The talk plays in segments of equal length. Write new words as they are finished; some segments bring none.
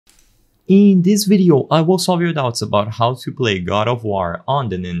In this video, I will solve your doubts about how to play God of War on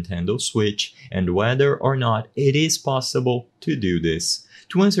the Nintendo Switch and whether or not it is possible to do this.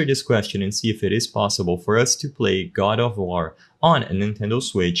 To answer this question and see if it is possible for us to play God of War on a Nintendo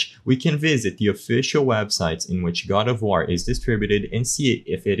Switch, we can visit the official websites in which God of War is distributed and see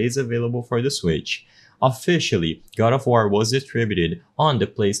if it is available for the Switch. Officially, God of War was distributed on the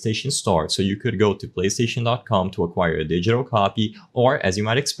PlayStation Store, so you could go to PlayStation.com to acquire a digital copy, or as you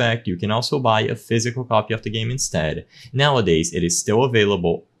might expect, you can also buy a physical copy of the game instead. Nowadays, it is still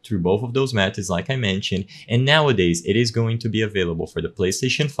available through both of those methods like I mentioned, and nowadays it is going to be available for the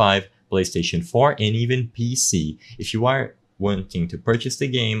PlayStation 5, PlayStation 4, and even PC. If you are wanting to purchase the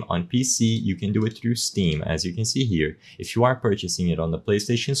game on PC, you can do it through Steam, as you can see here. If you are purchasing it on the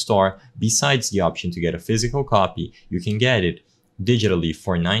PlayStation Store, besides the option to get a physical copy, you can get it digitally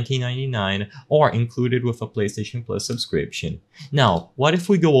for $19.99 or included with a PlayStation Plus subscription. Now, what if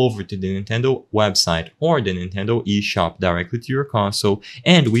we go over to the Nintendo website or the Nintendo eShop directly to your console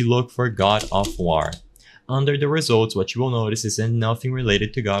and we look for God of War? Under the results, what you will notice is that nothing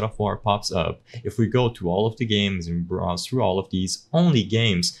related to God of War pops up. If we go to all of the games and browse through all of these, only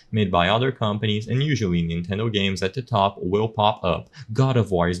games made by other companies and usually Nintendo games at the top will pop up. God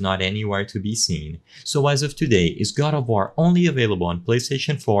of War is not anywhere to be seen. So as of today, is God of War only available on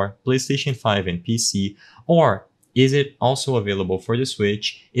PlayStation 4, PlayStation 5 and PC, or is it also available for the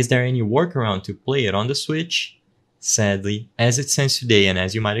Switch? Is there any workaround to play it on the Switch? Sadly, as it stands today and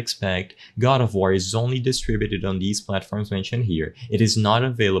as you might expect, God of War is only distributed on these platforms mentioned here. It is not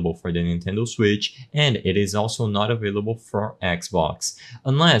available for the Nintendo Switch and it is also not available for Xbox.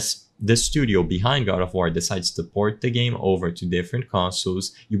 Unless the studio behind God of War decides to port the game over to different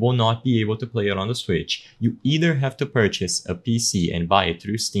consoles, you will not be able to play it on the Switch. You either have to purchase a PC and buy it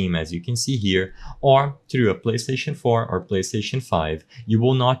through Steam, as you can see here, or through a PlayStation 4 or PlayStation 5. You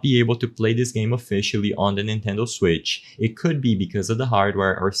will not be able to play this game officially on the Nintendo Switch. It could be because of the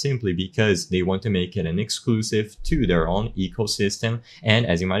hardware or simply because they want to make it an exclusive to their own ecosystem, and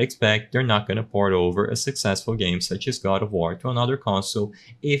as you might expect, they're not going to port over a successful game such as God of War to another console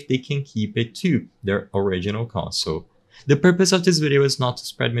if they can keep it to their original console. The purpose of this video is not to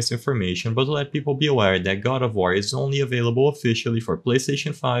spread misinformation, but to let people be aware that God of War is only available officially for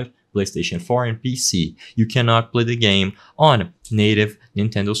PlayStation 5, PlayStation 4, and PC. You cannot play the game on native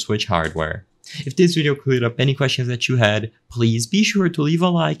Nintendo Switch hardware. If this video cleared up any questions that you had, please be sure to leave a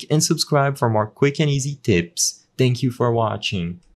like and subscribe for more quick and easy tips. Thank you for watching.